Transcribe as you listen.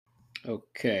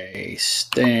Okay,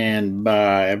 stand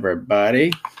by,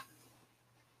 everybody.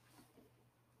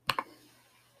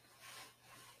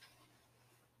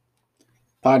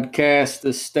 Podcast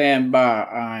is stand by.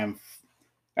 I'm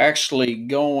actually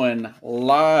going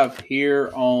live here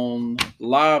on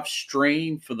live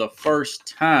stream for the first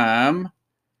time.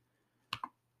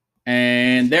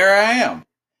 And there I am.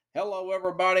 Hello,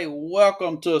 everybody.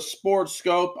 Welcome to Sports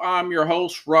Scope. I'm your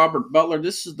host, Robert Butler.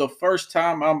 This is the first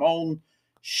time I'm on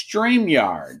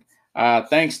StreamYard.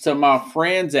 Thanks to my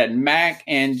friends at Mac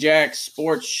and Jack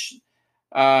Sports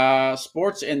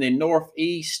in the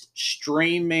Northeast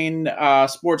streaming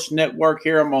sports network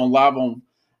here. I'm on live on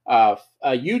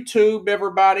YouTube,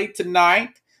 everybody,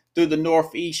 tonight through the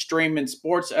Northeast streaming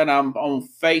sports, and I'm on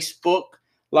Facebook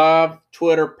Live,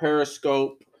 Twitter,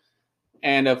 Periscope,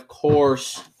 and of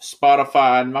course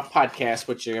Spotify and my podcast,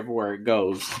 whichever it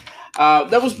goes.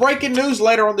 That was breaking news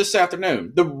later on this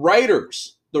afternoon. The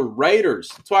Raiders.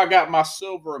 That's why I got my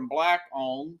silver and black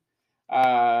on.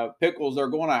 Pickles are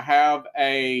going to have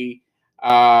a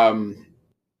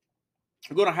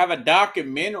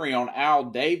documentary on Al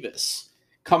Davis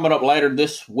coming up later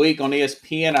this week on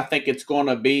ESPN. I think it's going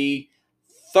to be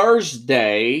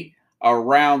Thursday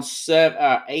around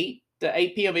 8 to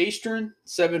 8 p.m. Eastern,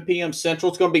 7 p.m. Central.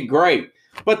 It's going to be great.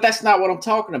 But that's not what I'm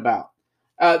talking about.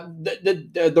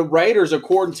 The Raiders,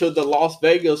 according to the Las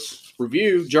Vegas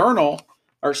Review-Journal,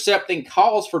 are accepting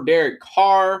calls for Derek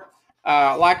Carr.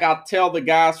 Like I tell the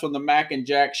guys from the Mac and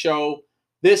Jack show,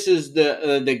 this is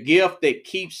the gift that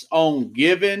keeps on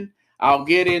giving. I'll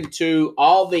get into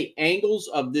all the angles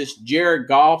of this Jared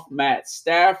Goff, Matt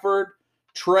Stafford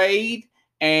trade.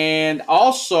 And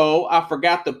also, I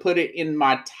forgot to put it in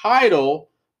my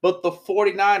title, but the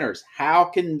 49ers, how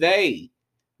can they?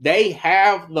 They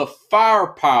have the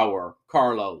firepower,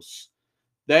 Carlos.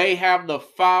 They have the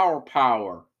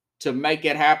firepower to make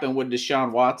it happen with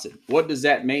Deshaun Watson. What does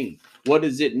that mean? What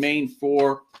does it mean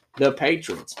for the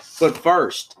Patriots? But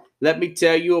first, let me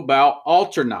tell you about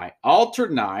Alternite.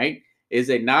 Alternite is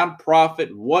a nonprofit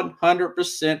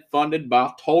 100% funded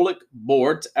by Tolic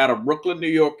Boards out of Brooklyn, New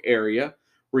York area.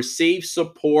 Receives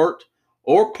support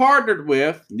or partnered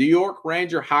with New York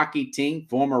Ranger hockey team,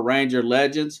 former Ranger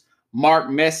legends Mark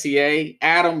Messier,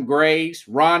 Adam Graves,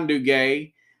 Ron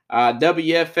Duguay,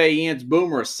 WFAN's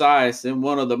Boomer Esiason,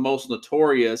 one of the most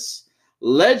notorious,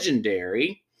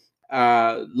 legendary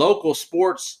local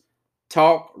sports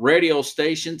talk radio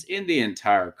stations in the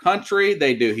entire country.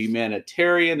 They do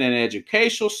humanitarian and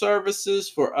educational services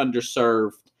for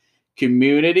underserved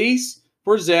communities.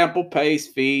 For example, pays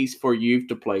fees for youth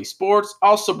to play sports,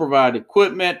 also provide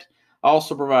equipment,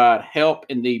 also provide help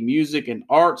in the music and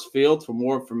arts field. For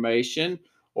more information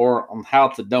or on how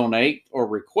to donate or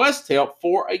request help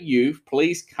for a youth,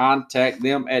 please contact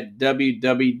them at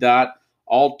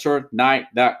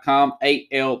www.alternite.com,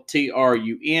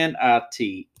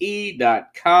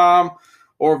 ALTRUNITE.com,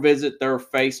 or visit their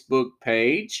Facebook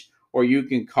page, or you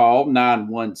can call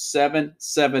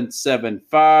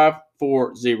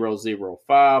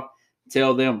 917-775-4005.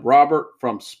 Tell them Robert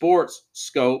from Sports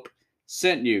Scope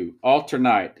sent you.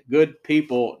 Alternite, good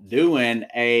people doing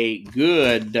a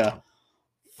good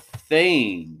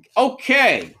thing.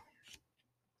 Okay,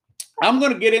 I'm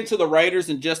going to get into the Raiders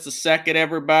in just a second,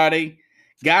 everybody.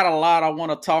 Got a lot I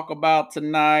want to talk about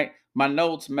tonight. My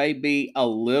notes may be a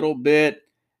little bit,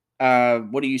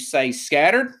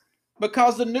 scattered?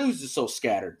 Because the news is so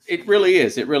scattered. It really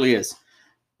is. It really is.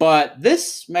 But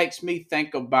this makes me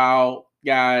think about,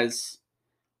 guys,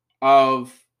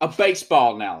 of a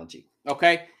baseball analogy.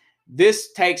 Okay?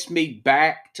 This takes me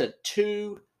back to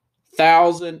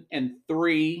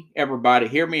 2003. Everybody,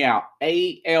 hear me out.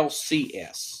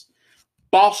 ALCS.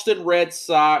 Boston Red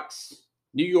Sox,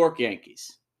 New York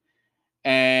Yankees.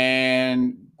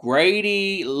 And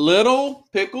Grady Little,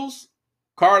 Pickles,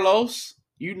 Carlos,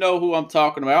 you know who I'm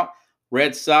talking about.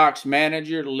 Red Sox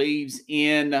manager leaves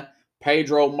in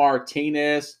Pedro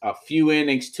Martinez a few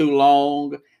innings too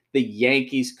long. The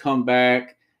Yankees come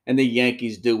back, and the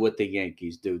Yankees do what the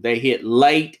Yankees do. They hit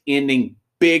late inning,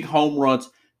 big home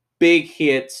runs, big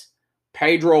hits.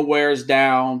 Pedro wears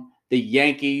down. The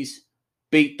Yankees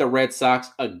beat the Red Sox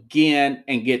again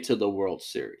and get to the World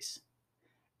Series.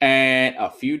 And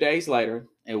a few days later,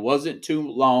 it wasn't too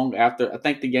long after, I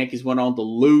think the Yankees went on to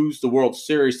lose the World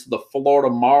Series to the Florida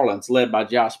Marlins, led by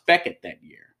Josh Beckett that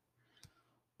year.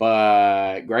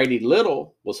 But Grady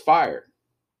Little was fired.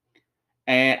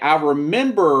 And I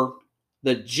remember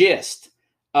the gist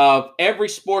of every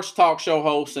sports talk show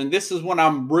host, and this is when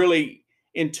I'm really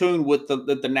in tune with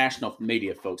the national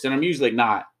media folks, and I'm usually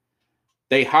not.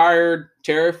 They hired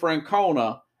Terry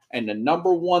Francona, and the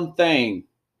number one thing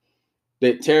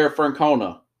that Terry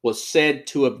Francona was said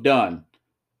to have done.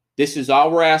 This is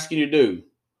all we're asking you to do.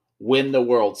 Win the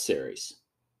World Series.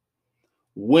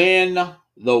 Win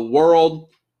the World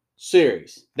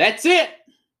Series. That's it.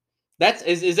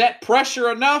 Is that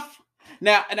pressure enough?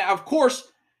 Now, of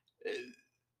course,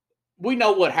 we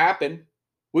know what happened.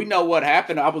 We know what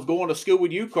happened. I was going to school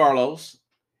with you, Carlos.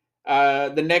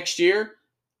 The next year,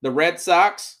 the Red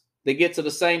Sox, they get to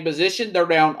the same position. They're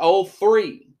down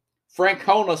 0-3.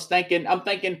 Francona's thinking, I'm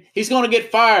thinking he's going to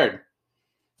get fired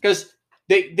because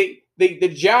the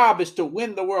job is to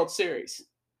win the World Series.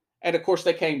 And, of course,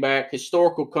 they came back.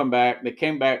 Historical comeback. They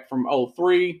came back from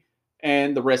 0-3,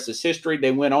 and the rest is history.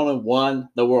 They went on and won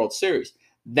the World Series.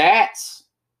 That's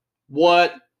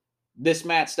what this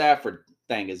Matt Stafford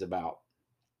thing is about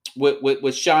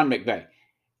with Sean McVay.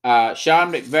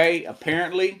 Sean McVay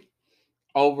apparently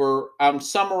I'm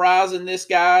summarizing this,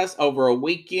 guys, over a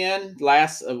weekend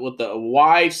with the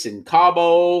wives in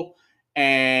Cabo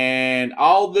and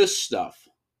all this stuff.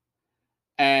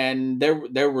 And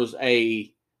there was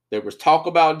talk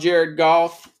about Jared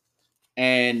Goff,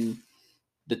 and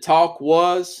the talk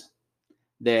was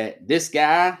that this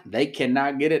guy, they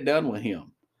cannot get it done with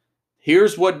him.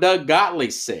 Here's what Doug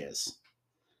Gottlieb says.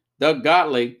 Doug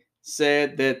Gottlieb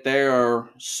said that there are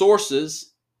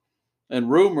sources and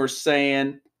rumors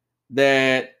saying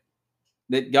that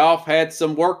Goff had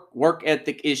some work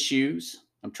ethic issues.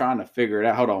 I'm trying to figure it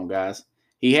out. Hold on, guys.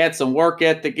 He had some work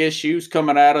ethic issues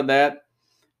coming out of that,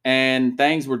 and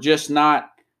things were just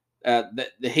not.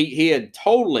 He had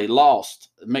totally lost.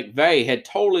 McVay had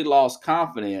totally lost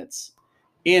confidence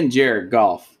in Jared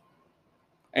Goff.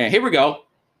 And here we go.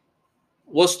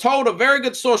 Was told a very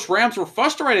good source Rams were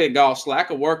frustrated at Goff's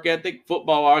lack of work ethic,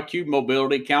 football IQ,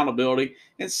 mobility, accountability,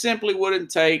 and simply wouldn't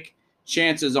take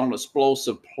chances on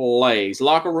explosive plays.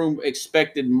 Locker room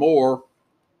expected more,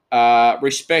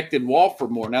 respected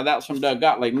Walford more. Now, that's from Doug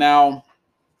Gottlieb. Now,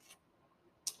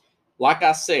 like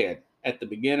I said at the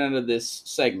beginning of this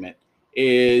segment,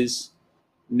 is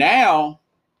now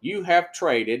you have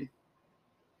traded.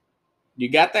 You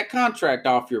got that contract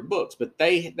off your books, but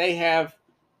they have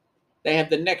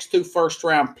the next 2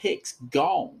 first-round picks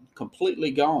gone,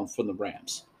 completely gone from the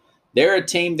Rams. They're a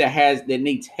team that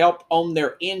needs help on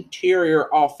their interior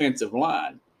offensive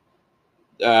line.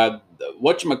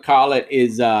 Whatchamacallit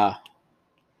is their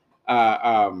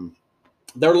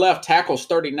left tackle's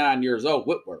 39 years old,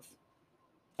 Whitworth.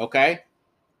 Okay?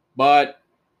 But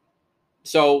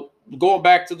so going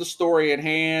back to the story at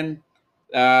hand,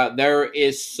 there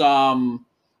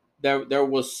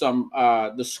was some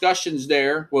discussions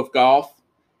there with Goff,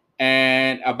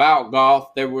 and about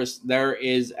Goff, there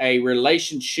is a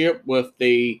relationship with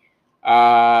the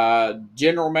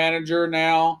general manager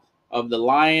now of the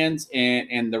Lions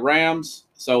and the Rams.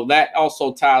 So that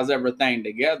also ties everything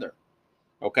together.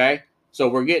 Okay, so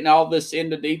we're getting all this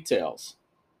into details,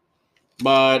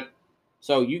 but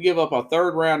so you give up a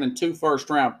 3rd round and 2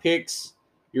 first-round picks.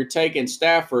 You're taking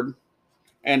Stafford.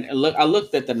 And look, I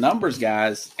looked at the numbers,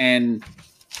 guys, and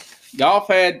Goff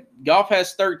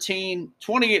has 20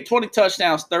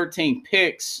 touchdowns, 13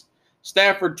 picks.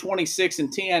 Stafford 26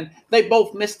 and 10. They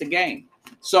both missed the game.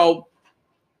 So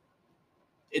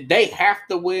they have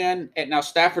to win. And now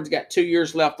Stafford's got 2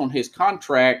 years left on his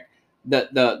contract.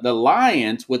 The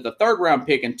Lions, with the 3rd round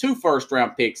pick and 2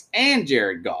 first-round picks and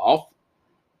Jared Goff,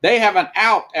 they have an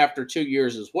out after 2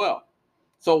 years as well.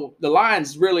 So the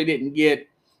Lions really didn't get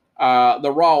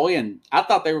the raw end. I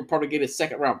thought they would probably get a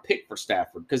 2nd-round pick for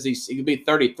Stafford because he could be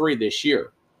 33 this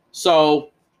year. So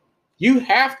you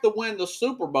have to win the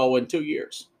Super Bowl in 2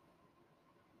 years.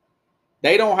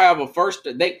 They don't have a first.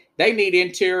 They need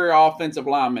interior offensive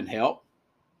lineman help.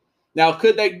 Now,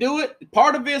 could they do it?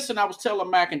 Part of this, and I was telling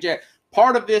Mac and Jack,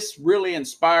 part of this really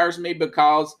inspires me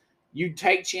because you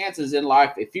take chances in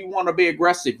life. If you want to be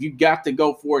aggressive, you got to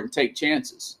go for it and take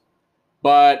chances.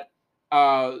 But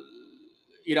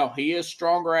he is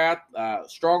stronger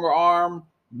arm,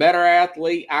 better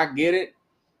athlete. I get it.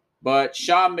 But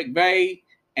Sean McVay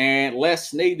and Les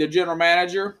Snead, the general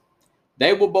manager,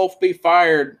 they will both be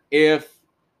fired if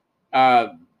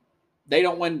they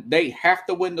don't win. They have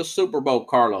to win the Super Bowl,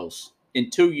 Carlos, in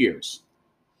 2 years.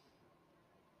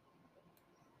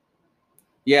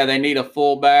 Yeah, they need a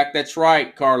fullback. That's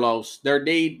right, Carlos. They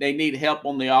need help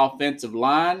on the offensive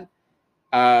line.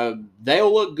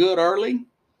 They'll look good early,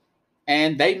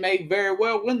 and they may very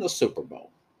well win the Super Bowl.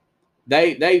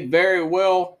 They very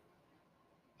well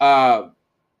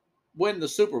win the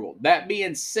Super Bowl. That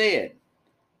being said,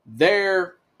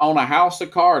 they're on a house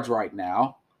of cards right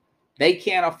now. They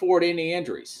can't afford any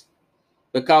injuries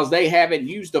because they haven't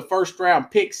used a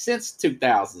first-round pick since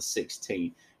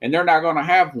 2016, and they're not going to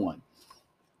have one.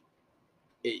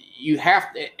 you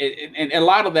have to, and a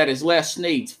lot of that is Les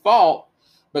Snead's fault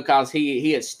because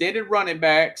he extended running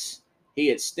backs, he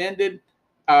extended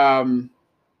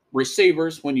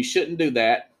receivers when you shouldn't do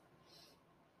that,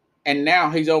 and now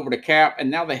he's over the cap, and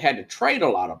now they had to trade a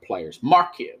lot of players.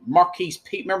 Marquise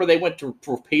Pete, remember they went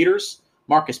for Peters,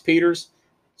 Marcus Peters,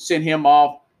 sent him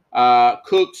off.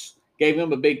 Cooks gave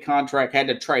him a big contract, had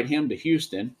to trade him to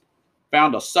Houston,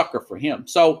 found a sucker for him.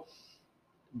 So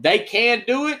they can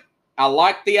do it. I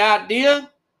like the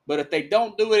idea, but if they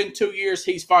don't do it in 2 years,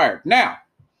 he's fired. Now,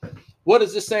 what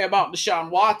does this say about Deshaun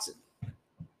Watson?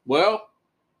 Well,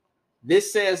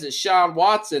 this says that Deshaun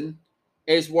Watson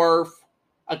is worth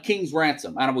a king's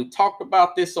ransom. And we talked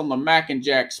about this on the Mac and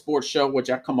Jack Sports Show, which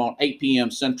I come on 8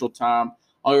 p.m. Central Time.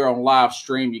 Or on live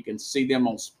stream. You can see them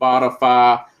on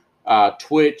Spotify,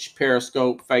 Twitch,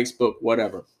 Periscope, Facebook,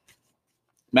 whatever.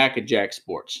 Mac and Jack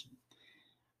Sports.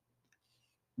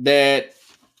 That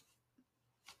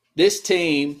this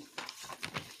team,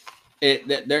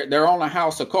 they're on a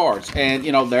house of cards. And,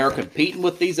 they're competing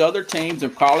with these other teams.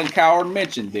 And Colin Cowherd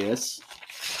mentioned this.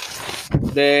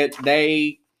 That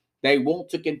they want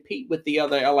to compete with the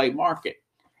other LA market.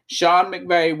 Sean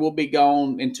McVay will be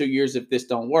gone in 2 years if this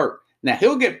don't work. Now,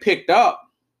 he'll get picked up.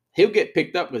 He'll get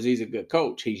picked up because he's a good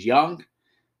coach. He's young.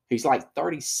 He's like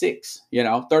 36,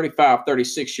 35,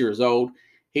 36 years old.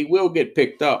 He will get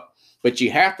picked up. But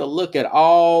you have to look at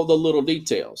all the little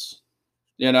details,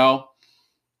 And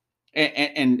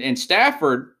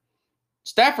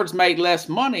Stafford's made less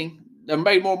money,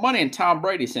 made more money than Tom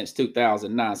Brady since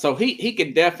 2009. So he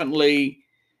could definitely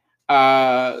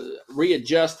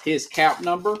readjust his cap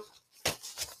number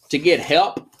to get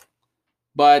help.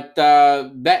 But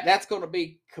that's going to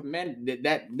be commended.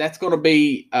 That's going to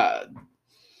be, and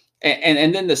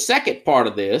then the second part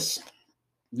of this,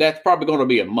 that's probably going to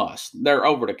be a must. They're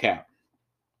over the cap.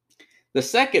 The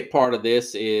second part of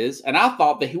this is, and I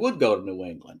thought that he would go to New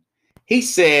England. He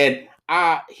said,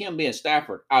 him being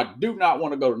Stafford, I do not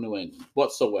want to go to New England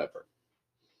whatsoever.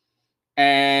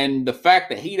 And the fact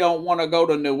that he don't want to go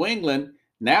to New England,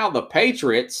 now the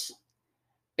Patriots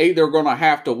either going to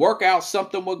have to work out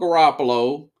something with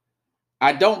Garoppolo.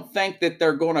 I don't think that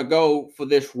they're going to go for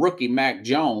this rookie Mac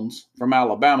Jones from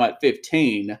Alabama at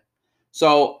 15.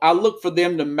 So I look for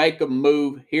them to make a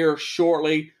move here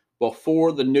shortly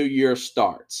before the new year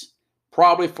starts,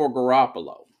 probably for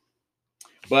Garoppolo.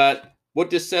 But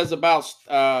what this says about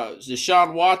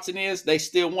Deshaun Watson is they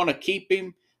still want to keep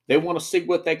him. They want to see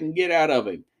what they can get out of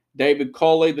him. David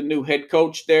Culley, the new head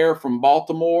coach there from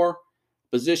Baltimore,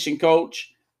 position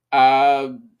coach.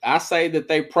 I say that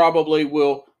they probably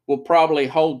will probably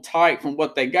hold tight from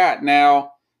what they got.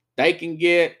 Now, they can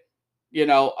get,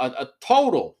 a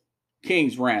total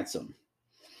king's ransom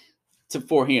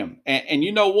for him. And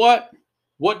you know what?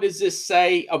 What does this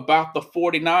say about the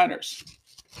 49ers?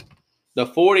 The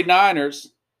 49ers,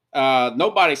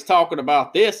 nobody's talking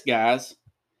about this, guys,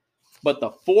 but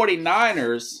the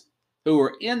 49ers, who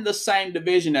are in the same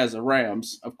division as the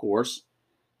Rams, of course,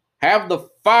 have the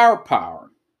firepower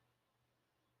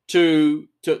to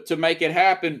make it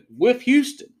happen with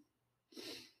Houston.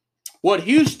 What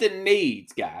Houston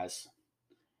needs, guys,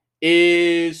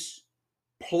 is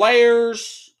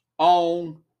players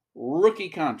on rookie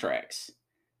contracts.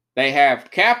 They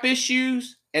have cap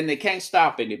issues, and they can't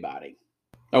stop anybody.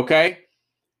 Okay?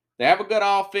 They have a good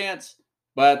offense,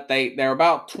 but they're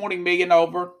about $20 million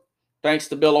over, thanks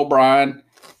to Bill O'Brien,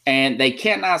 and they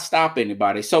cannot stop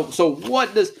anybody. So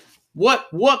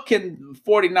what can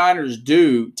 49ers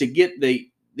do to get the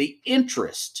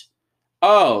interest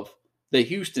of the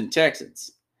Houston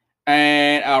Texans?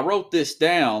 And I wrote this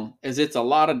down as it's a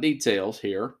lot of details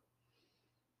here.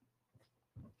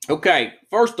 Okay,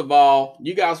 first of all,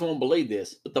 you guys won't believe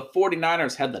this, but the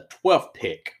 49ers had the 12th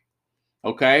pick.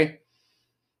 Okay?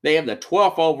 They have the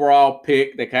 12th overall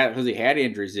pick because he had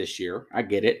injuries this year. I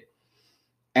get it.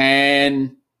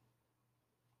 And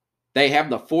they have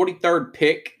the 43rd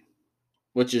pick,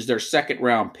 which is their second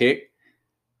round pick.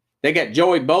 They got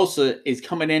Joey Bosa is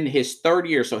coming in his third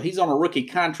year, so he's on a rookie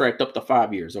contract up to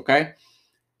 5 years, okay?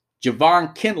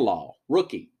 Javon Kinlaw,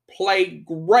 rookie, played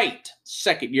great,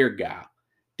 second-year guy,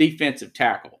 defensive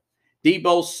tackle.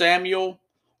 Deebo Samuel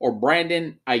or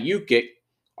Brandon Ayuk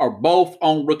are both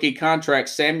on rookie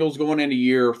contracts. Samuel's going into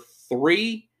year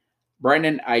 3.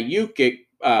 Brandon Ayuk,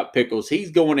 Pickles, he's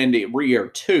going into year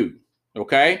 2,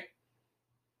 okay?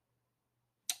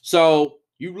 So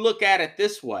you look at it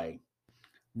this way,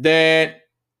 that,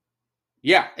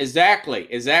 yeah,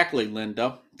 exactly,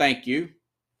 Linda. Thank you.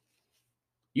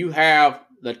 You have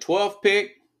the 12th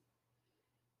pick,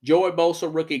 Joey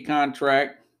Bosa rookie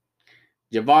contract,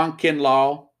 Javon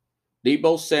Kinlaw,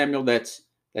 Deebo Samuel, that's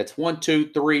That's 1, 2,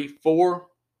 3, 4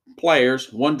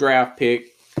 players, 1 draft pick.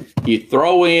 You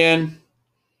throw in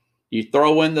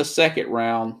the second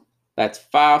round. That's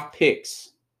 5 picks.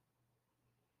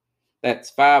 That's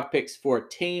 5 picks for a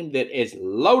team that is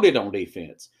loaded on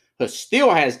defense, who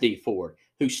still has Dee Ford,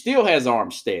 who still has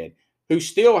Armstead, who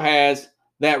still has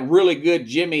that really good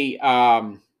Jimmy,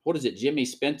 Jimmy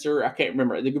Spencer? I can't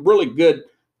remember. The really good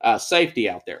safety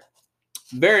out there.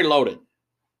 Very loaded.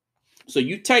 So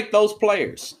you take those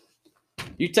players.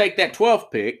 You take that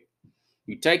 12th pick.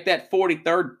 You take that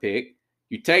 43rd pick.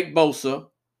 You take Bosa,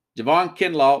 Javon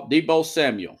Kinlaw, Deebo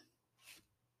Samuel.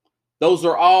 Those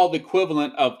are all the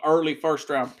equivalent of early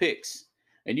first-round picks.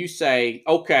 And you say,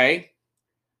 okay,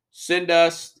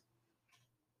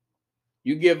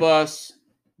 you give us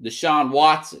Deshaun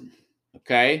Watson,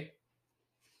 okay?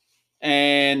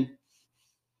 And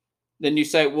then you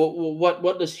say, well,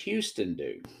 what does Houston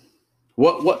do?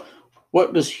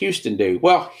 What does Houston do?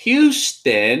 Well,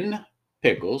 Houston,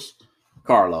 Pickles,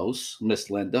 Carlos,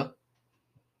 Miss Linda,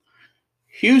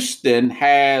 Houston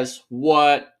has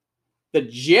what the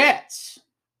Jets,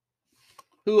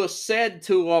 who are said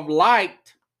to have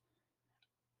liked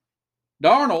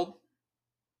Darnold,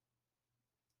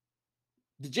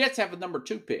 the Jets have a number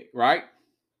 2 pick, right?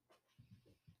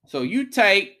 So you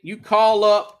call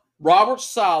up Robert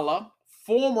Saleh,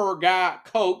 former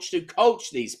coach who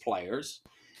coached these players,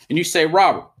 and you say,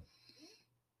 Robert,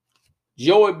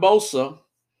 Joey Bosa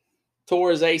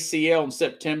tore his ACL in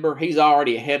September. He's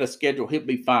already ahead of schedule. He'll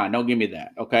be fine. Don't give me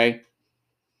that, okay?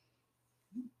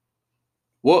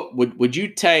 What would you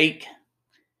take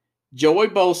Joey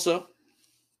Bosa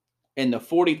and the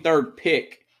 43rd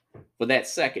pick for that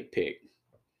second pick?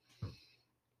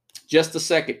 Just the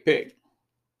second pick.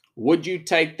 Would you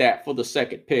take that for the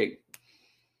second pick?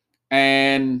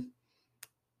 And,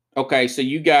 okay, so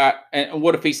you got, and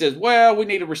what if he says, well, we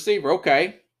need a receiver?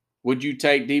 Okay. Would you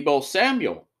take Deebo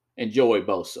Samuel and Joey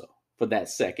Bosa for that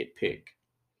second pick?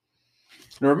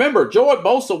 Now remember, Nick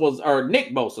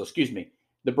Bosa,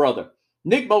 the brother.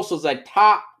 Nick Bosa is a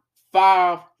top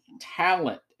 5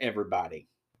 talent, everybody.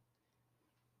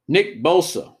 Nick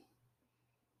Bosa,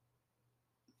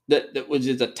 that was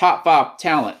just a top 5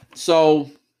 talent. So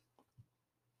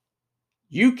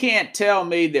you can't tell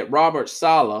me that Robert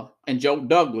Saleh and Joe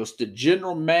Douglas, the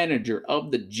general manager of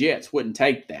the Jets, wouldn't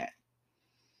take that.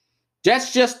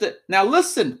 That's just it. Now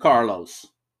listen, Carlos.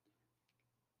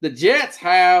 The Jets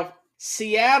have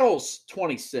Seattle's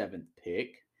 27th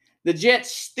pick. The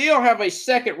Jets still have a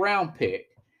second-round pick.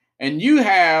 And you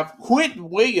have Quentin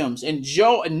Williams and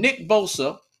Nick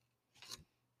Bosa.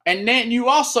 And then you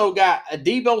also got a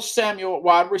Deebo Samuel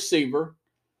wide receiver.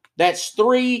 That's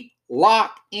 3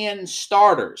 lock-in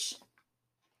starters.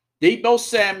 Deebo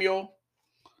Samuel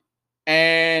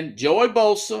and Joey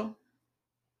Bosa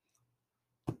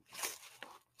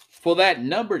for that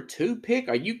number 2 pick.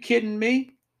 Are you kidding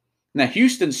me? Now,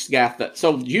 Houston's got that.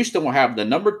 So Houston will have the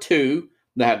number 2.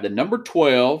 They'll have the number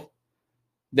 12.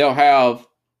 They'll have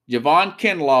Javon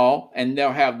Kinlaw, and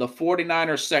they'll have the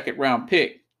 49ers second-round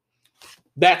pick.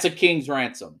 That's a king's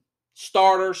ransom.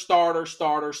 Starter.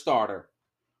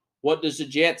 What does the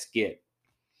Jets get?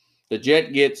 The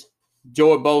Jet gets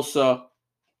Joey Bosa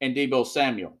and Deebo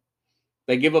Samuel.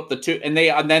 They give up the 2, and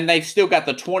then they've still got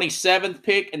the 27th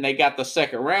pick, and they got the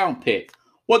second-round pick.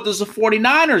 What does the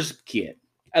 49ers get?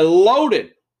 A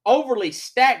loaded, overly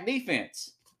stacked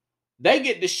defense. They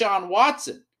get Deshaun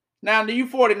Watson. Now, the you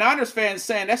 49ers fans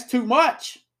saying that's too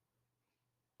much.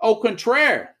 Au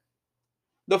contraire.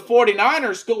 The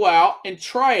 49ers go out and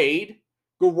trade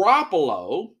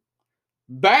Garoppolo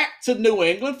back to New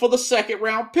England for the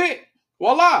second-round pick.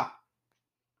 Voila.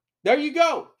 There you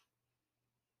go.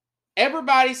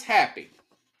 Everybody's happy.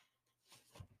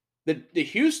 The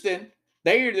Houston,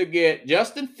 they either get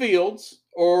Justin Fields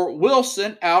or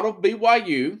Wilson out of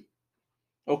BYU.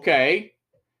 Okay.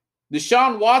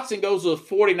 Deshaun Watson goes to the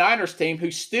 49ers team,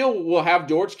 who still will have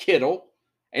George Kittle,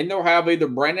 and they'll have either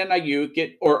Brandon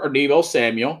Ayuk or Deebo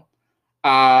Samuel.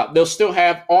 They'll still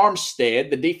have Armstead,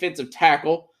 the defensive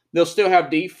tackle. They'll still have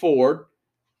Dee Ford.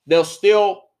 They'll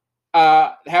still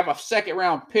have a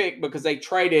second-round pick because they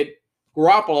traded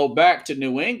Garoppolo back to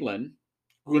New England.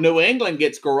 New England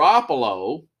gets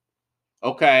Garoppolo.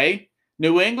 Okay.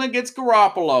 New England gets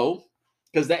Garoppolo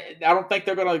because I don't think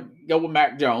they're going to go with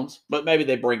Mac Jones, but maybe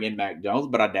they bring in Mac Jones,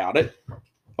 but I doubt it.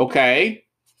 Okay.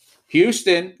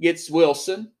 Houston gets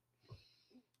Wilson.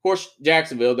 Of course,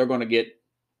 Jacksonville, they're going to get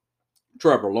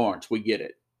Trevor Lawrence. We get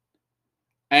it.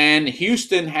 And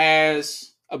Houston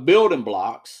has a building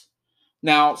blocks.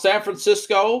 Now, San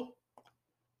Francisco,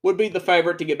 would be the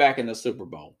favorite to get back in the Super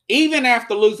Bowl, even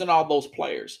after losing all those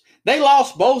players. They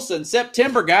lost Bosa in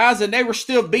September, guys, and they were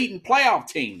still beating playoff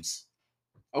teams.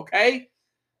 Okay?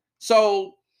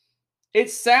 So it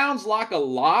sounds like a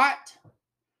lot,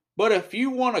 but if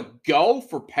you want to go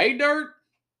for pay dirt,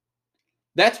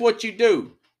 that's what you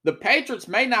do. The Patriots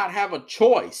may not have a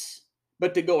choice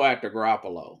but to go after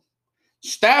Garoppolo.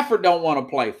 Stafford don't want to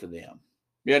play for them,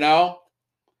 you know?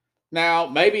 Now,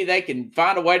 maybe they can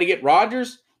find a way to get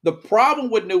Rodgers. The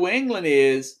problem with New England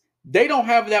is they don't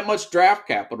have that much draft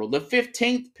capital. The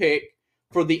 15th pick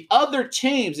for the other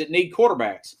teams that need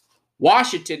quarterbacks.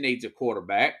 Washington needs a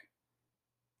quarterback,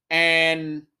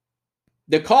 and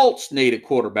the Colts need a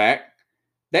quarterback.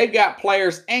 They've got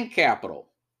players and capital.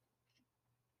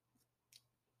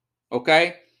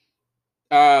 Okay?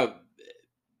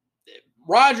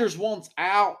 Rodgers wants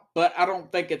out, but I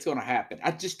don't think it's going to happen.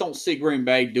 I just don't see Green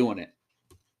Bay doing it.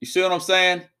 You see what I'm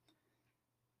saying?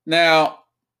 Now,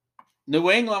 New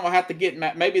England will have to get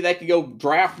 – maybe they could go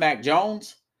draft Mac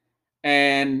Jones.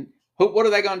 And what are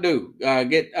they going to do?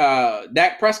 Get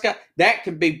Dak Prescott? He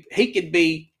can be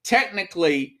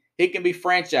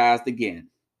franchised again.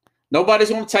 Nobody's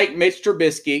going to take Mitch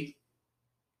Trubisky,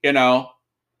 you know.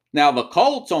 Now, the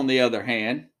Colts, on the other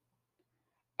hand,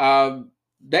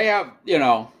 they have, you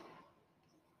know,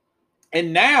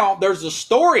 and now there's a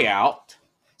story out.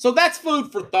 So that's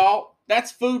food for thought.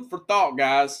 That's food for thought,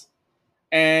 guys.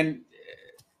 And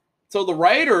so the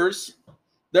Raiders,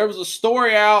 there was a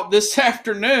story out this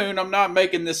afternoon. I'm not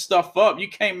making this stuff up. You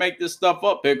can't make this stuff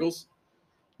up, Pickles.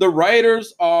 The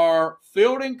Raiders are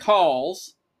fielding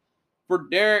calls for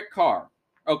Derek Carr.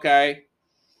 Okay.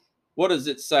 What does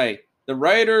it say? The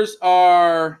Raiders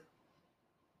are,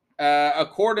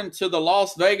 according to the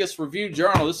Las Vegas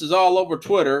Review-Journal, this is all over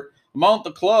Twitter, among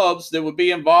the clubs that would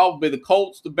be involved would be the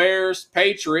Colts, the Bears,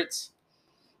 Patriots.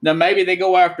 Now, maybe they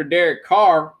go after Derek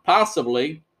Carr,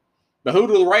 possibly. But who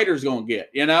do the Raiders going to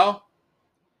get, you know?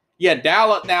 Yeah,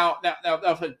 Dallas. Now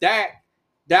Dak,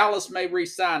 Dallas may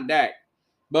re-sign Dak.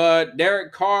 But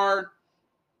Derek Carr,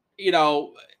 you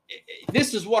know,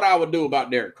 this is what I would do about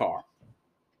Derek Carr.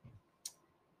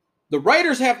 The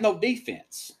Raiders have no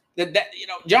defense. You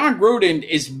know, John Gruden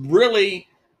is really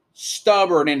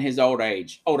stubborn in his older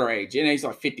age. And he's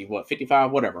like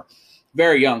 55, whatever.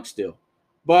 Very young still.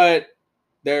 But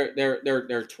they're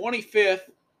 25th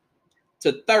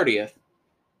to 30th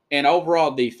in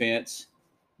overall defense.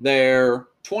 They're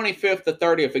 25th to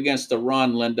 30th against the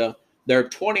run, Linda. They're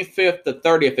 25th to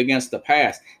 30th against the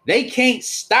pass. They can't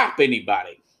stop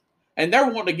anybody. And they're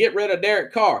wanting to get rid of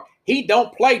Derek Carr. He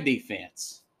don't play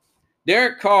defense.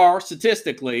 Derek Carr,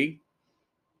 statistically,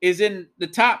 is in the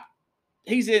top.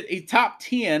 He's top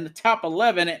 10, top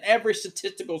 11 in every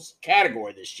statistical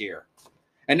category this year.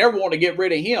 And they're wanting to get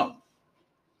rid of him.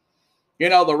 You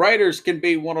know, the Raiders can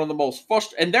be one of the most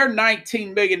frustrating. And they're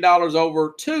 $19 million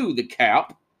over to the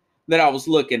cap that I was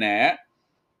looking at.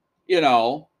 You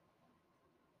know,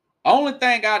 only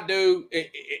thing I do,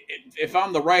 if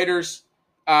I'm the Raiders,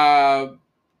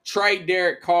 trade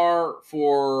Derek Carr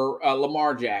for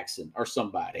Lamar Jackson or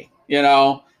somebody. You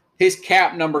know, his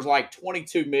cap number's like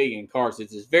 $22 million. Carson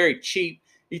is very cheap.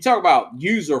 You talk about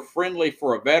user-friendly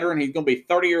for a veteran. He's going to be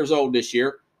 30 years old this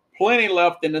year. Plenty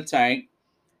left in the tank.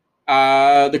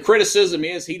 The criticism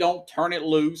is he don't turn it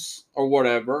loose or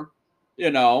whatever, you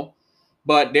know.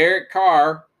 But Derek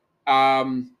Carr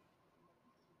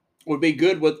would be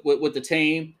good with the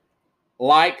team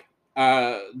like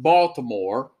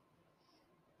Baltimore,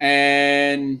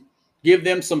 and give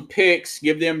them some picks,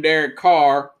 give them Derek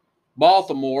Carr.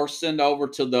 Baltimore send over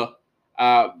to the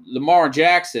Lamar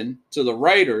Jackson to the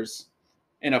Raiders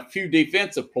and a few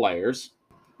defensive players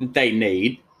that they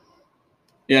need,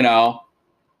 you know.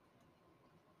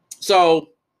 So,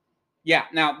 yeah.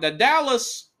 Now, the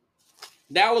Dallas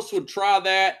would try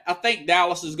that. I think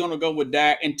Dallas is going to go with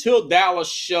Dak. Until Dallas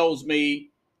shows me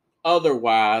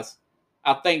otherwise,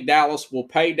 I think Dallas will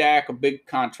pay Dak a big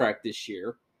contract this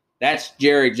year. That's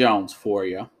Jerry Jones for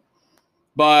you.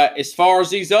 But as far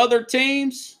as these other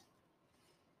teams,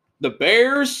 the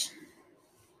Bears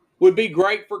would be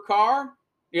great for Carr,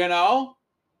 you know.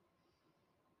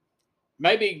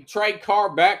 Maybe trade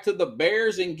Carr back to the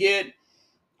Bears and get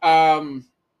oh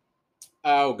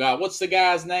God, what's the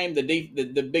guy's name? The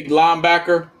big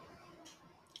linebacker,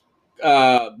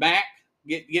 Mack.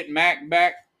 Get Mack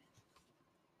back,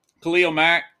 Khalil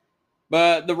Mack.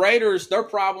 But the Raiders, their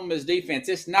problem is defense.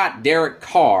 It's not Derek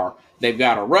Carr. They've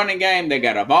got a running game. They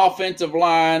got an offensive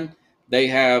line. They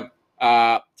have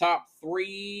top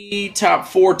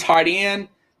 4 tight end.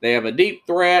 They have a deep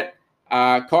threat.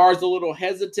 Carr's a little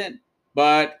hesitant,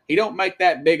 but he don't make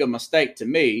that big a mistake to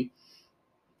me.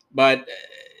 But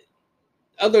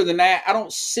other than that, I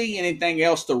don't see anything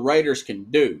else the Raiders can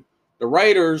do. The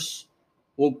Raiders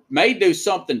may do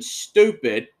something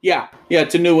stupid. Yeah,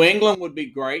 to New England would be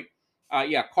great.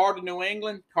 Carr to New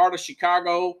England, Carr to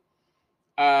Chicago.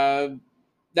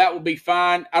 That would be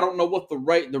fine. I don't know what the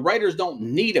Raiders don't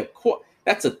need a –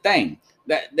 that's a thing.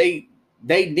 That they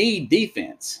need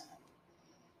defense.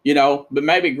 But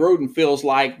maybe Gruden feels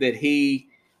like that he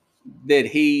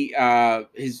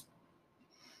his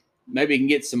maybe can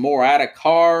get some more out of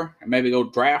Carr and maybe go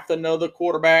draft another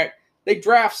quarterback. They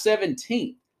draft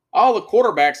 17th. All the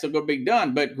quarterbacks are going to be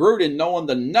done, but Gruden, knowing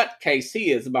the nutcase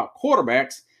he is about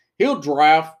quarterbacks, he'll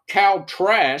draft Cal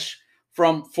Trash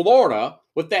from Florida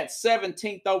with that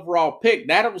 17th overall pick.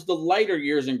 That was the later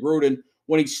years in Gruden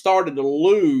when he started to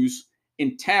lose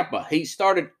in Tampa. He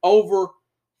started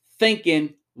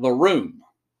overthinking the room.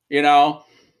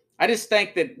 I just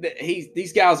think that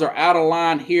these guys are out of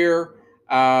line here.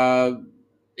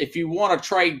 If you want to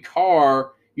trade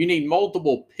Carr, you need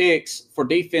multiple picks for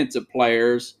defensive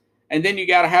players, and then you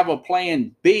got to have a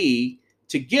plan B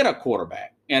to get a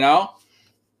quarterback.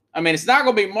 It's not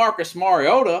going to be Marcus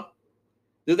Mariota.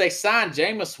 Do they sign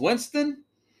Jameis Winston,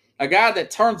 a guy that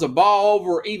turns the ball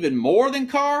over even more than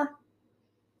Carr?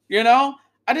 I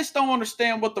just don't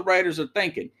understand what the Raiders are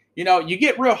thinking. You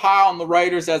get real high on the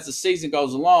Raiders as the season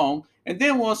goes along, and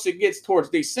then once it gets towards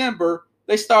December,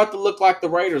 they start to look like the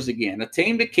Raiders again, a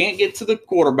team that can't get to the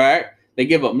quarterback. They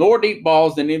give up more deep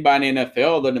balls than anybody in the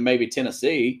NFL, other than maybe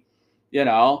Tennessee.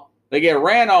 They get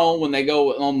ran on when they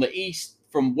go on the east,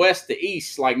 from west to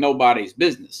east, like nobody's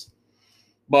business.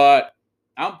 But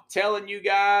I'm telling you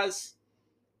guys,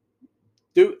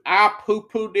 I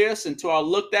poo-poo this until I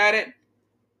looked at it.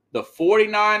 The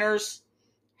 49ers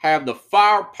have the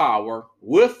firepower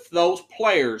with those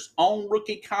players on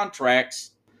rookie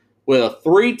contracts with a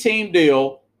 3-team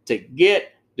deal to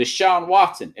get Deshaun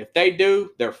Watson. If they do,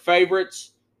 they're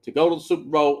favorites to go to the Super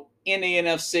Bowl in the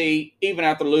NFC, even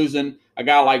after losing a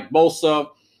guy like Bosa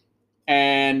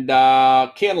and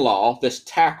Kinlaw, this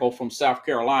tackle from South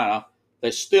Carolina.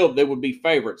 They would be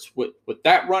favorites with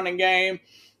that running game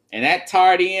and that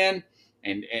tight end.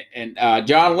 And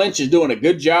John Lynch is doing a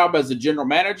good job as the general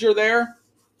manager there.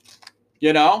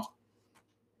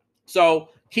 So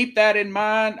keep that in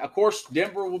mind. Of course,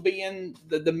 Denver will be in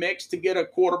the mix to get a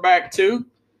quarterback too.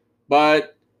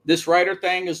 But this Raider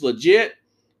thing is legit.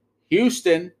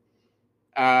 Houston,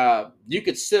 you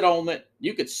could sit on it.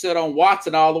 You could sit on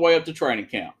Watson all the way up to training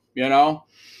camp,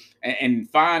 and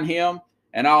find him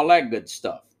and all that good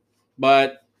stuff.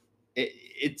 But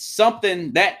it's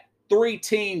something, that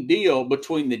 3-team deal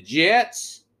between the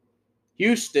Jets,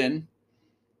 Houston,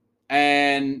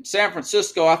 and San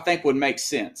Francisco, I think would make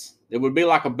sense. It would be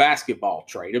like a basketball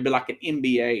trade. It would be like an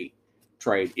NBA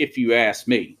trade, if you ask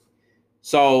me.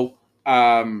 So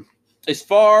as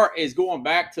far as going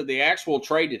back to the actual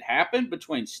trade that happened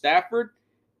between Stafford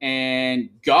and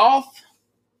Goff,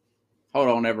 hold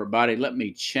on, everybody. Let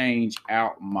me change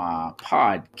out my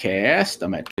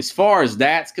podcast. As far as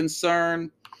that's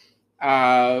concerned,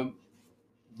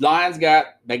 Lions got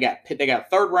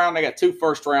third round. They got 2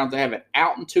 first rounds. They have it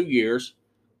out in 2 years.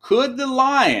 Could the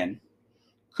Lions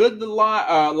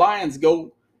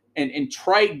go and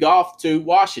trade Goff to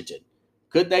Washington?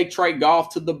 Could they trade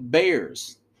Goff to the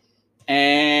Bears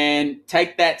and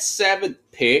take that 7th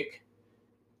pick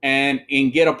and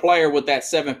get a player with that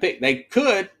 7th pick? They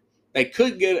could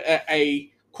get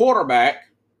a quarterback.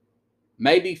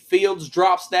 Maybe Fields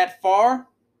drops that far.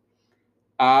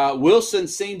 Wilson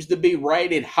seems to be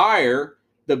rated higher,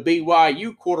 the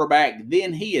BYU quarterback,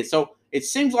 than he is. So it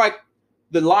seems like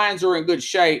the Lions are in good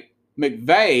shape.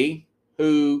 McVay,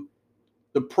 who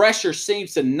the pressure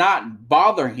seems to not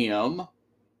bother him,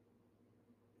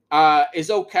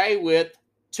 is okay with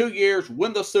 2 years,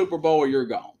 win the Super Bowl, or you're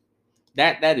gone.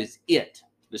 That is it.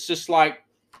 It's just like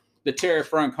the Terry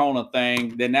Francona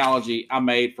thing, the analogy I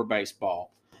made for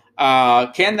baseball.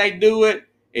 Can they do it?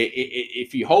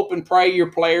 If you hope and pray your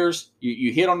players,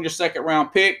 you hit on your 2nd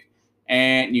round pick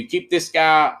and you keep this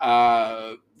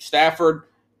guy, Stafford,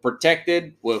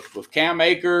 protected with Cam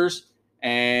Akers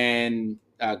and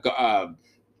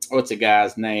what's the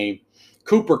guy's name?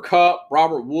 Cooper Kupp,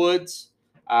 Robert Woods,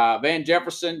 Van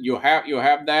Jefferson. You'll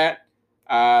have that.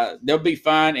 They'll be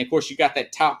fine. And of course, you got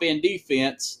that top end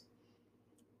defense,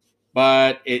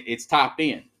 but it's top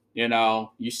end.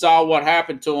 You saw what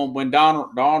happened to them when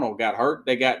Darnold got hurt.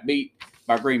 They got beat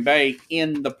by Green Bay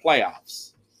in the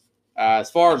playoffs.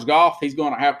 As far as Goff, he's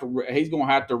going to have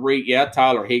to read.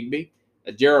 Tyler Higbee,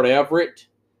 Gerald Everett,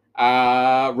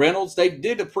 Reynolds. They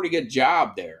did a pretty good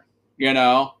job there.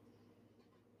 Now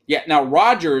getting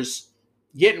Rodgers.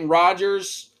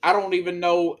 I don't even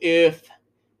know if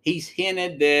he's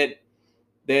hinted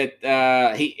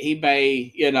that he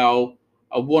may,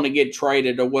 want to get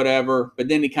traded or whatever, but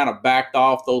then he kind of backed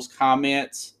off those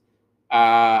comments.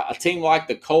 A team like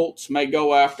the Colts may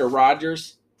go after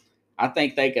Rodgers. I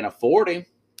think they can afford him.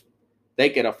 They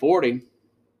can afford him.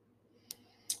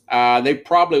 They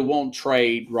probably won't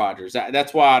trade Rodgers.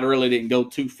 That's why I really didn't go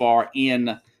too far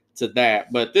into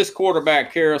that. But this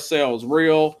quarterback carousel is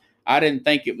real. I didn't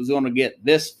think it was going to get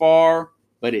this far,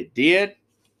 but it did.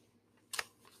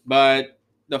 But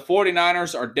the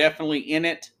 49ers are definitely in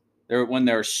it. When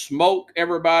there's smoke,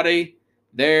 everybody,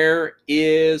 there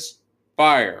is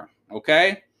fire.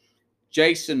 Okay?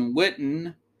 Jason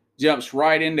Witten jumps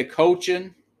right into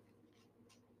coaching.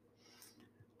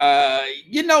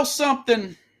 You know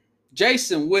something?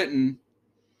 Jason Witten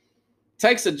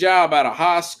takes a job out of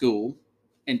high school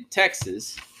in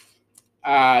Texas.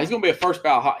 He's going to be a first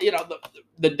ballot.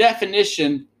 The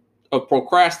definition of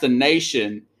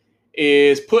procrastination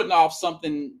is putting off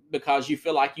something because you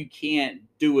feel like you can't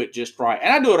do it just right.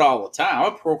 And I do it all the time.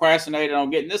 I'm procrastinating on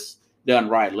getting this done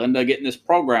right, Linda, getting this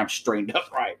program straightened up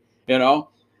right,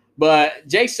 But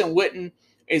Jason Witten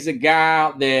is a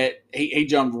guy that he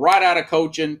jumped right out of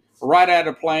coaching, right out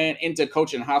of playing, into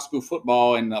coaching high school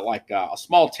football in a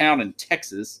small town in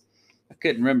Texas. I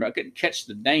couldn't catch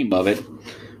the name of it.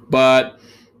 But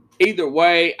either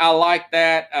way, I like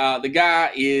that. The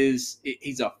guy he's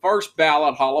a first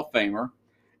ballot Hall of Famer.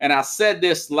 And I said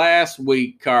this last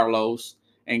week, Carlos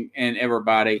and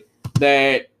everybody,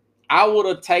 that I would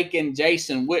have taken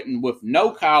Jason Witten with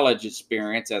no college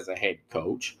experience as a head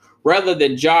coach rather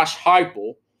than Josh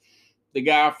Heupel, the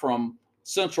guy from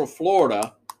Central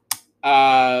Florida.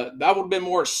 I would have been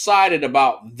more excited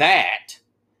about that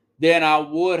than I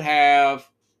would have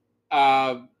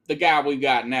the guy we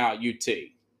got now at UT.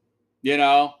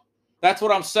 That's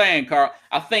what I'm saying, Carl.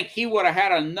 I think he would have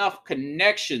had enough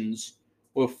connections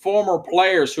with former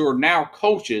players who are now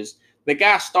coaches. The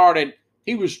guy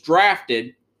he was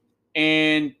drafted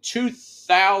in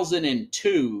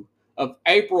 2002, of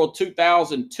April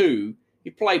 2002. He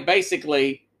played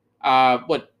basically,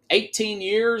 18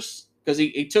 years? Because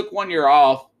he took 1 year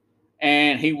off,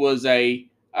 and he was a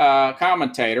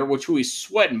commentator, which we was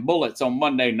sweating bullets on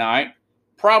Monday night.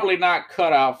 Probably not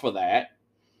cut out for that.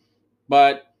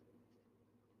 But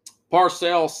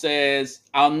Parcells says,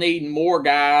 I'll need more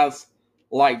guys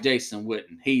like Jason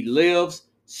Witten. He lives,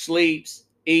 sleeps,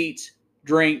 eats,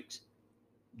 drinks,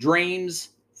 dreams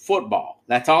football.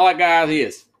 That's all that guy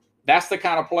is. That's the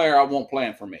kind of player I want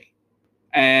playing for me.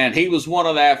 And he was one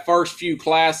of that first few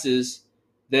classes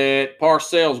that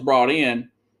Parcells brought in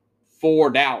for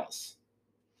Dallas.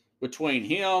 Between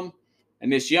him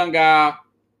and this young guy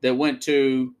that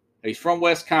he's from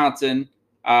Wisconsin,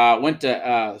 went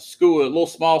to school, a little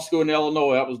small school in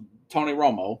Illinois. That was Tony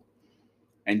Romo.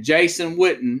 And Jason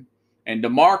Witten and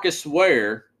DeMarcus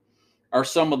Ware are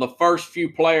some of the first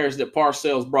few players that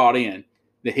Parcells brought in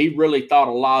that he really thought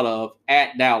a lot of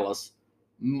at Dallas.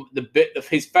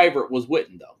 His favorite was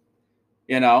Witten,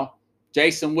 though.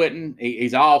 Jason Witten,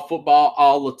 he's all football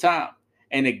all the time.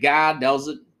 And the guy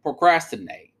doesn't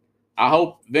procrastinate. I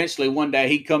hope eventually one day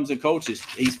he comes and coaches.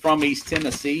 He's from East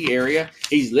Tennessee area.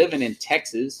 He's living in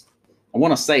Texas. I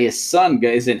want to say his son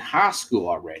is in high school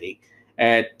already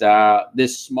at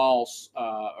this small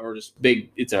or this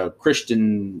big, it's a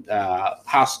Christian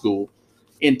high school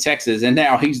in Texas. And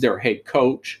now he's their head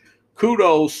coach.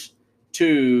 Kudos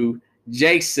to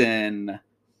Jason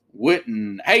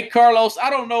Witten. Hey, Carlos, I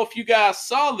don't know if you guys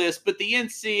saw this, but the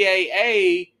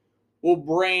NCAA will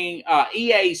bring,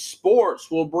 EA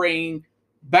Sports will bring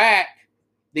back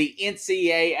the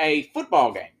NCAA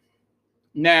football game.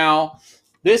 Now,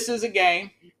 this is a game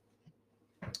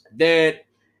that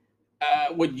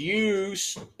would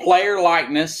use player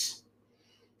likeness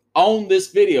on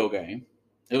this video game.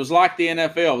 It was like the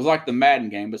NFL. It was like the Madden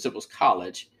game, but it was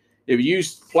college. It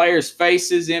used players'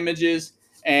 faces, images,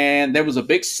 and there was a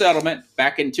big settlement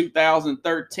back in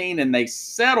 2013, and they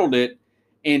settled it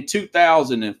in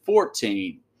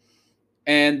 2014.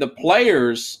 And the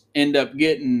players end up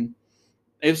getting,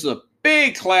 it was a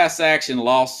big class action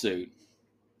lawsuit.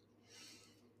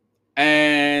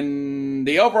 And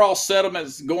the overall settlement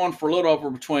is going for a little over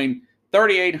between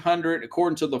 $3,800,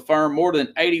 according to the firm, more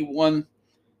than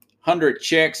 8,100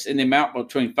 checks in the amount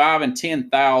between $5,000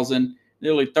 and $10,000.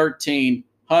 Nearly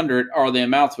 1,300 are the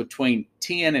amounts between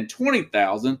 $10,000 and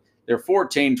 $20,000. They're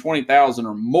 $14,000, $20,000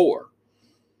 or more.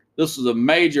 This is a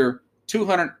major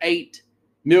 $208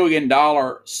 million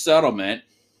settlement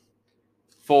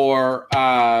for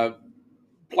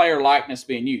player likeness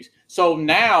being used. So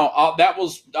now that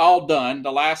was all done.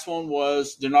 The last one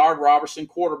was Denard Robertson,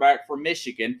 quarterback for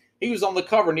Michigan. He was on the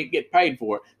cover and he'd get paid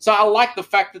for it. So I like the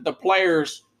fact that the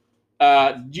players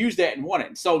used that and won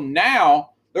it. So now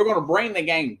they're going to bring the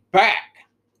game back.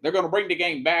 They're going to bring the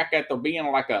game back after being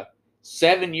like a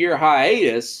 7-year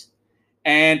hiatus.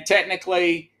 And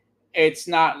technically, it's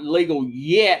not legal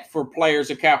yet for players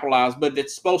to capitalize, but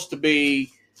it's supposed to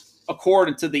be,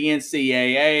 according to the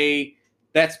NCAA,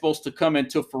 that's supposed to come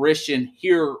into fruition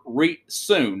here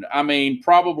soon. I mean,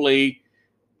 probably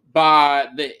by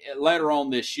later on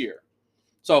this year.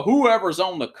 So whoever's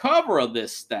on the cover of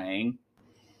this thing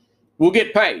will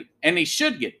get paid, and he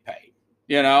should get paid.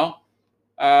 You know,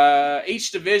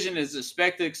 each division is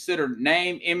expected to consider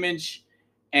name, image,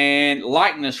 and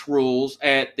likeness rules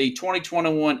at the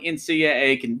 2021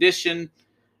 NCAA convention.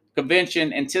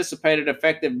 Anticipated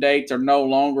effective dates are no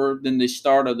longer than the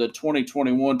start of the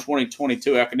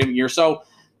 2021-2022 academic year. So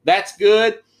that's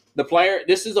good.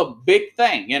 This is a big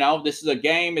thing. You know, this is a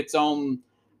game. It's on,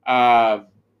 oh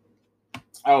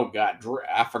God,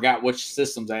 I forgot which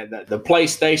systems the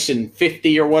PlayStation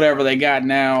 50 or whatever they got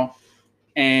now.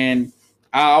 And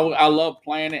I love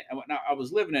playing it. I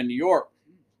was living in New York.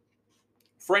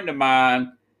 A friend of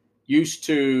mine used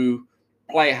to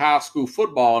play high school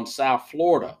football in South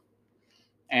Florida.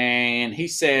 And he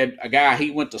said a guy he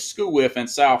went to school with in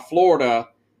South Florida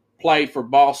played for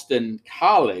Boston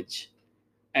College.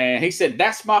 And he said,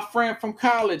 that's my friend from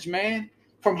college, man,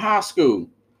 from high school.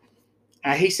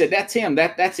 And he said, that's him.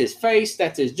 That's his face.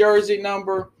 That's his jersey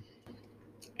number.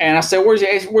 And I said, where's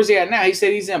he at now? He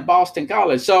said he's in Boston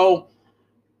College. So,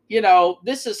 you know,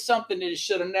 this is something that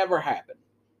should have never happened.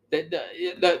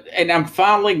 And I'm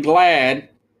finally glad,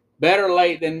 better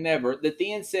late than never, that the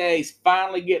NCAA is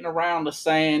finally getting around to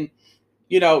saying,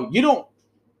 you know, you don't,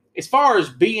 as far as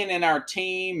being in our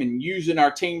team and using our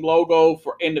team logo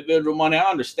for individual money, I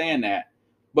understand that.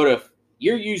 But if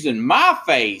you're using my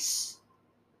face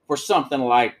for something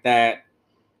like that,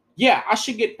 yeah, I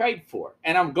should get paid for it.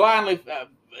 And I'm gladly,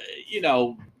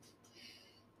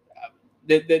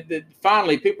 that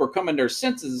finally people are coming to their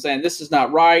senses and saying this is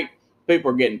not right. People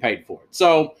are getting paid for it.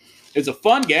 So it's a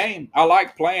fun game. I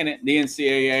like playing it. The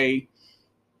NCAA.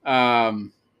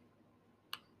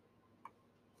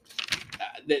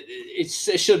 It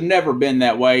should have never been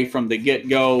that way from the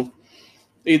get-go.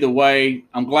 Either way,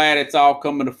 I'm glad it's all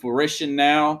coming to fruition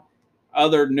now.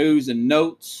 Other news and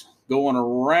notes going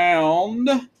around.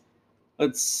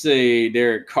 Let's see,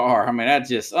 Derek Carr. I mean, that's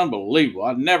just unbelievable.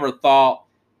 I never thought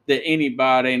that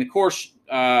anybody, and of course,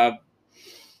 there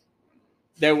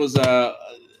was a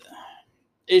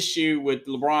issue with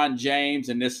LeBron James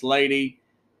and this lady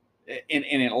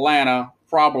in Atlanta,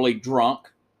 probably drunk,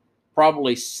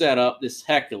 probably set up this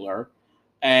heckler,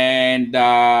 and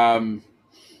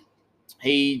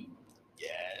they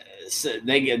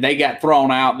got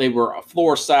thrown out. They were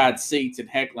floor side seats and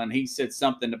heckling. He said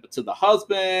something to the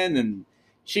husband, and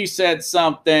she said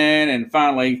something, and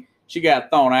finally she got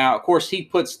thrown out. Of course, he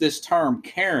puts this term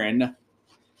Karen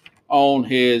on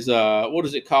his, what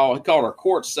is it called? He called her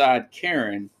courtside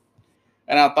Karen.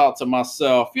 And I thought to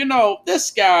myself, you know,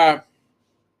 this guy,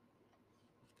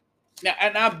 now,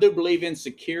 and I do believe in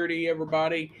security,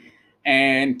 everybody,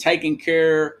 and taking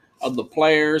care of the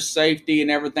players' safety and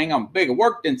everything. I'm big. I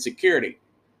worked in security,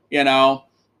 you know,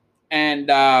 and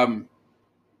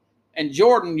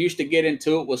Jordan used to get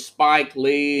into it with Spike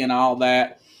Lee and all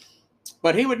that,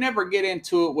 but he would never get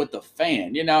into it with the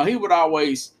fan. You know, he would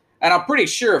always, and I'm pretty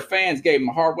sure fans gave him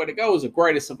a hard way to go as the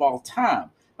greatest of all time.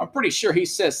 I'm pretty sure he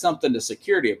says something to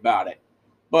security about it.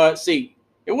 But see,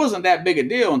 it wasn't that big a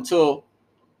deal until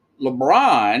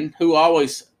LeBron, who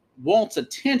always wants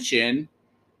attention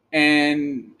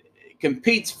and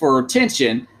competes for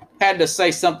attention, had to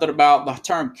say something about the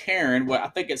term Karen. Well, I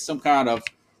think it's some kind of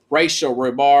racial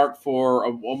remark for a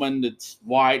woman that's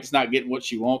white, is not getting what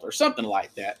she wants or something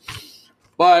like that.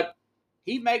 But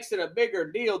he makes it a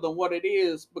bigger deal than what it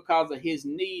is because of his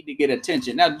need to get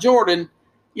attention. Now, Jordan,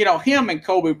 you know, him and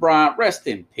Kobe Bryant, rest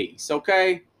in peace,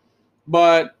 okay?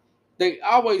 But they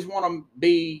always want to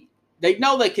be, they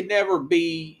know they can never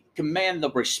command the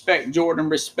respect Jordan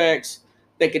respects.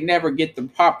 They can never get the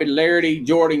popularity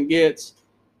Jordan gets.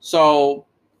 So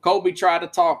Kobe tried to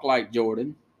talk like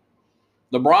Jordan.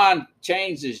 LeBron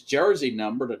changed his jersey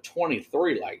number to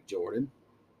 23 like Jordan.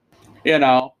 You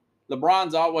know,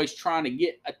 LeBron's always trying to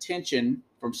get attention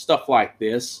from stuff like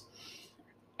this.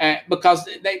 Because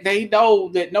they know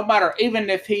that no matter,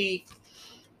 even if he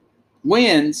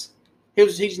wins,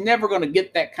 he's never going to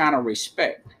get that kind of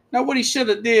respect. Now, what he should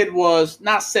have did was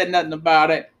not said nothing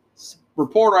about it.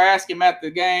 Reporter asked him after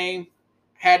the game,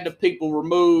 had the people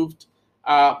removed,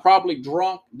 probably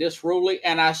drunk, disorderly,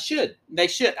 and they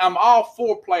should. I'm all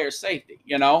for player safety,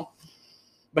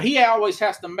 but he always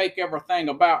has to make everything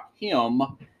about him,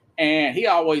 and he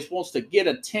always wants to get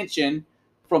attention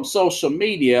from social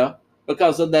media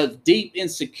because of the deep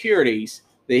insecurities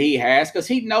that he has, because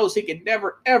he knows he can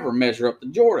never, ever measure up to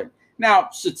Jordan. Now,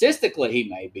 statistically, he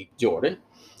may beat Jordan.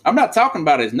 I'm not talking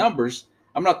about his numbers.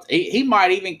 He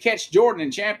might even catch Jordan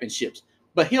in championships,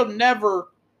 but he'll never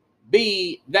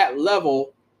be that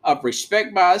level of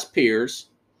respect by his peers,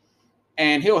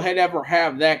 and he'll never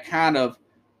have that kind of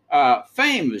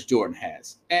fame as Jordan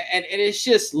has. And it's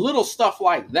just little stuff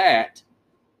like that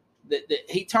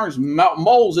he turns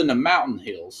molehills into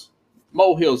mountains,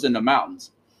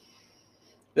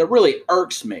 that really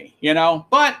irks me,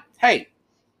 But hey,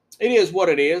 it is what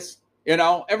it is.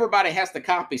 Everybody has to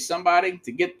copy somebody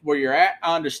to get where you're at.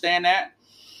 I understand that.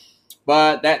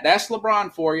 But that's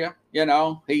LeBron for you.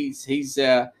 He's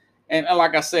and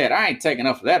like I said, I ain't taking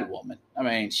up for that woman. I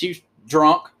mean, she's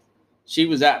drunk.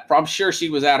 I'm sure she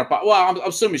was out of pocket. Well, I'm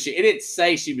assuming it didn't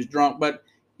say she was drunk, but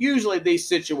usually these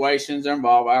situations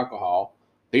involve alcohol.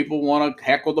 People want to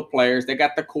heckle the players. They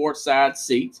got the courtside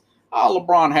seats. All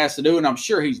LeBron has to do, and I'm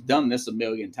sure he's done this a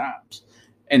million times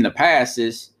in the past,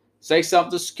 is say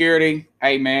something to security.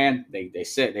 Hey, man, they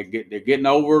said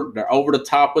they're over the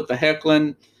top with the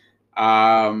heckling.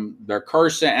 They're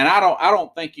cursing, and I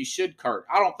don't think you should curse.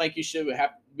 I don't think you should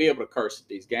have to be able to curse at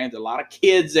these games. A lot of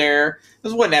kids there.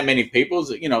 There wasn't that many people.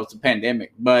 It's a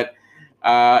pandemic, but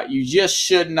you just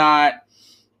should not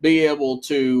be able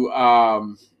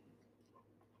to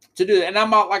do that. And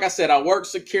I'm all, like I said, I work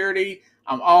security.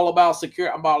 I'm all about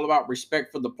security. I'm all about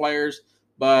respect for the players,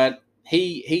 but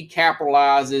he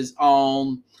capitalizes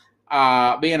on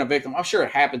being a victim. I'm sure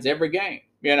it happens every game,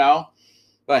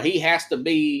 but he has to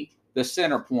be the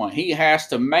center point. He has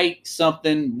to make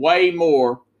something way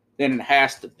more than it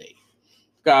has to be,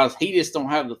 because he just don't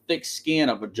have the thick skin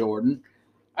of a Jordan,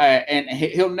 and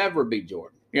he'll never be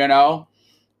Jordan,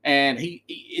 And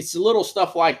it's little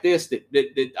stuff like this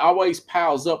that always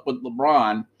piles up with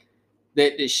LeBron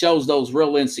that shows those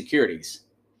real insecurities.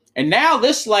 And now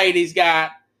this lady's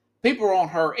got people on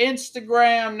her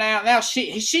Instagram now. Now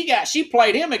she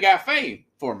played him and got fame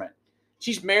for it.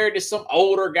 She's married to some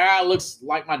older guy, looks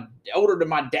like older than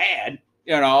my dad,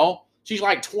 She's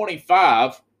like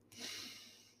 25.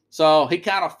 So he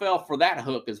kind of fell for that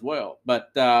hook as well. But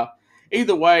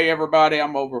either way, everybody,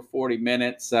 I'm over 40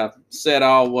 minutes. I've said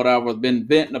all what I've been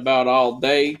venting about all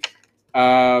day.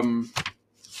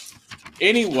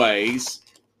 Anyways,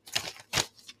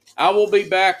 I will be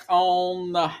back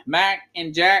on the Mac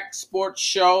and Jack Sports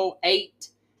Show, 8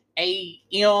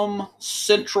 a.m.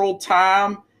 Central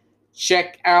Time.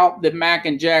 Check out the Mac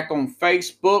and Jack on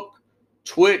Facebook,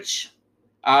 Twitch.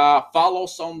 Follow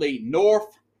us on the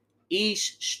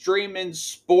Northeast Streaming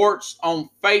Sports on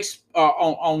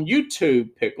on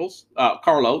YouTube. Pickles,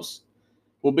 Carlos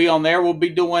will be on there. We'll be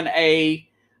doing a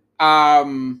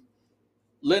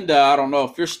Linda. I don't know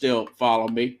if you're still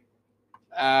following me.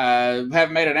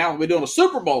 Haven't made an announcement. We're doing a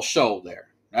Super Bowl show there.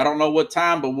 I don't know what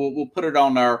time, but we'll put it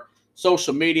on our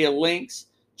social media links.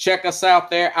 Check us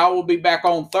out there. I will be back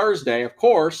on Thursday, of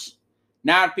course,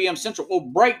 9 p.m. Central. We'll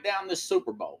break down this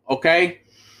Super Bowl, okay?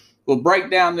 We'll break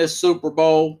down this Super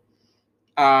Bowl.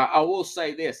 I will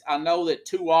say this. I know that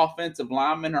 2 offensive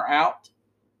linemen are out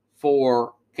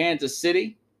for Kansas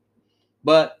City,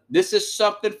 but this is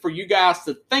something for you guys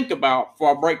to think about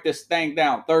before I break this thing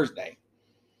down Thursday.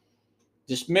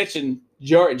 Just mention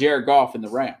Jared Goff and the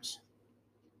Rams.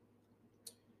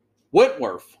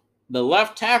 Whitworth, the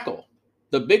left tackle,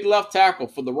 the big left tackle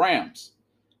for the Rams,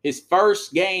 his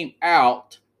first game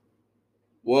out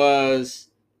was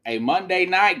a Monday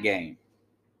night game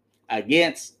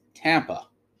against Tampa.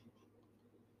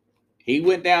 He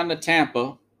went down to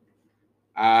Tampa.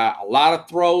 A lot of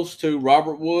throws to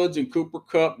Robert Woods and Cooper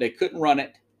Kupp. They couldn't run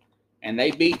it, and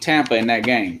they beat Tampa in that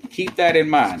game. Keep that in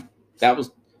mind.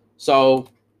 So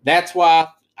that's why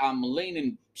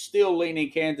I'm still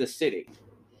leaning Kansas City.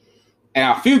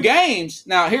 And a few games.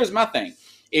 Now, here's my thing.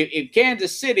 If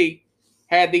Kansas City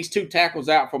had these 2 tackles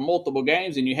out for multiple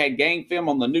games and you had game film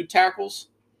on the new tackles,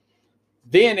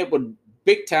 then it would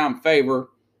big time favor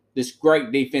this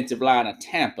great defensive line of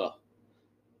Tampa.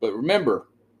 But remember,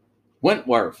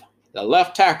 Whitworth, the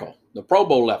left tackle, the Pro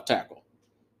Bowl left tackle,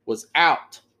 was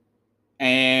out.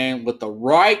 And with the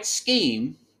right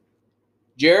scheme,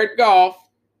 Jared Goff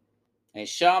and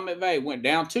Sean McVay went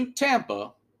down to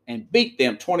Tampa and beat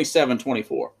them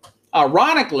 27-24.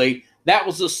 Ironically, that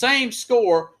was the same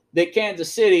score that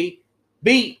Kansas City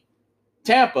beat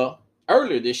Tampa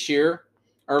earlier this year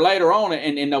or later on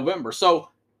in November. So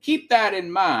keep that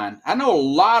in mind. I know a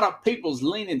lot of people's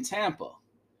leaning Tampa,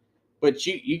 but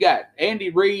you got Andy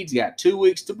Reid's got 2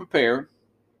 weeks to prepare,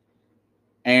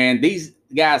 and these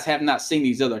guys have not seen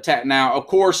these other attacks. Now, of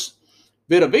course,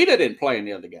 Vita Vita didn't play in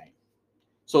the other game.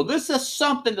 So this is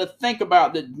something to think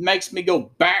about that makes me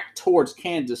go back towards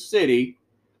Kansas City,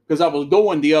 because I was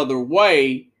going the other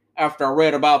way after I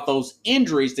read about those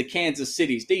injuries to Kansas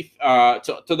City's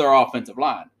to their offensive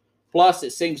line. Plus,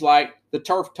 it seems like the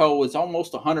turf toe is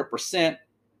almost 100%.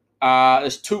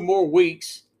 There's 2 more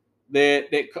weeks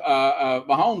that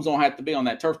Mahomes don't have to be on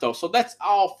that turf toe. So that's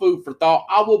all food for thought.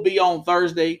 I will be on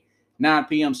Thursday, 9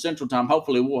 p.m. Central Time.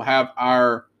 Hopefully, we'll have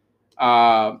our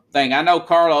thing. I know,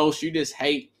 Carlos, you just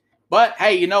hate. But,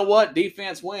 hey, you know what?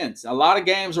 Defense wins. A lot of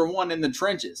games are won in the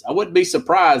trenches. I wouldn't be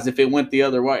surprised if it went the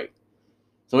other way.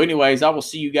 So, anyways, I will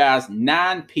see you guys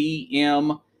 9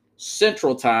 p.m.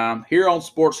 Central Time here on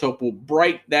Sports Hope. We'll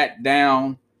break that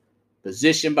down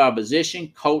position by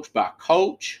position, coach by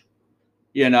coach,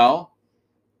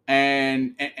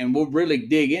 and we'll really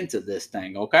dig into this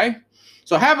thing, okay?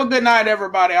 So have a good night,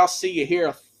 everybody. I'll see you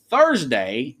here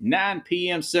Thursday, 9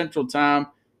 p.m. Central Time,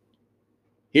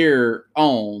 here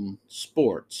on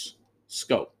Sports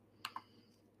Scope.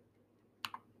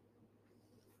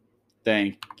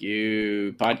 Thank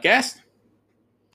you, podcast.